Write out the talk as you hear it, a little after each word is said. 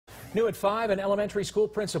New at 5, an elementary school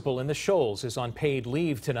principal in the Shoals is on paid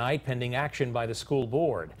leave tonight pending action by the school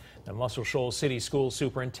board. The Muscle Shoals City School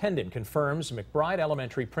Superintendent confirms McBride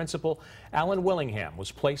Elementary Principal Alan Willingham was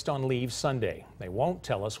placed on leave Sunday. They won't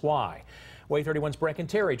tell us why. Way 31's Brecken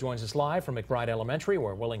Terry joins us live from McBride Elementary,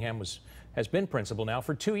 where Willingham has been principal now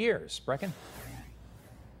for 2 years. Brecken?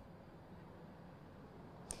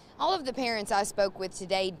 All of the parents I spoke with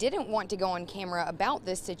today didn't want to go on camera about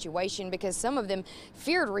this situation because some of them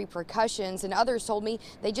feared repercussions, and others told me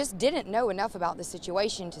they just didn't know enough about the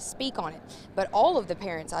situation to speak on it. But all of the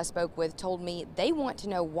parents I spoke with told me they want to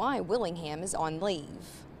know why Willingham is on leave.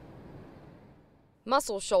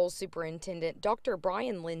 Muscle Shoals Superintendent Dr.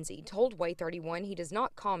 Brian Lindsay told Way 31 he does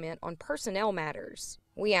not comment on personnel matters.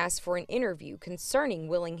 We asked for an interview concerning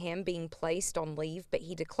Willingham being placed on leave, but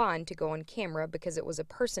he declined to go on camera because it was a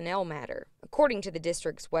personnel matter. According to the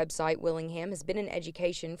district's website, Willingham has been in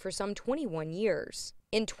education for some 21 years.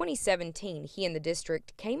 In 2017, he and the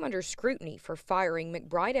district came under scrutiny for firing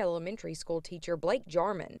McBride Elementary School teacher Blake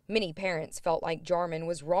Jarman. Many parents felt like Jarman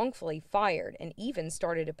was wrongfully fired and even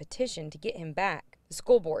started a petition to get him back. The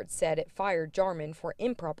school board said it fired Jarman for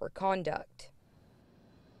improper conduct.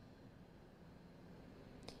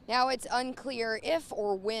 Now, it's unclear if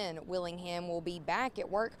or when Willingham will be back at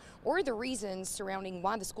work or the reasons surrounding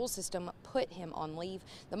why the school system put him on leave.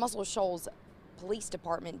 The Muscle Shoals Police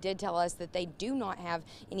Department did tell us that they do not have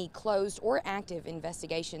any closed or active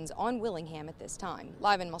investigations on Willingham at this time.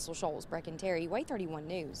 Live in Muscle Shoals, Brecken Terry, Way 31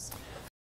 News.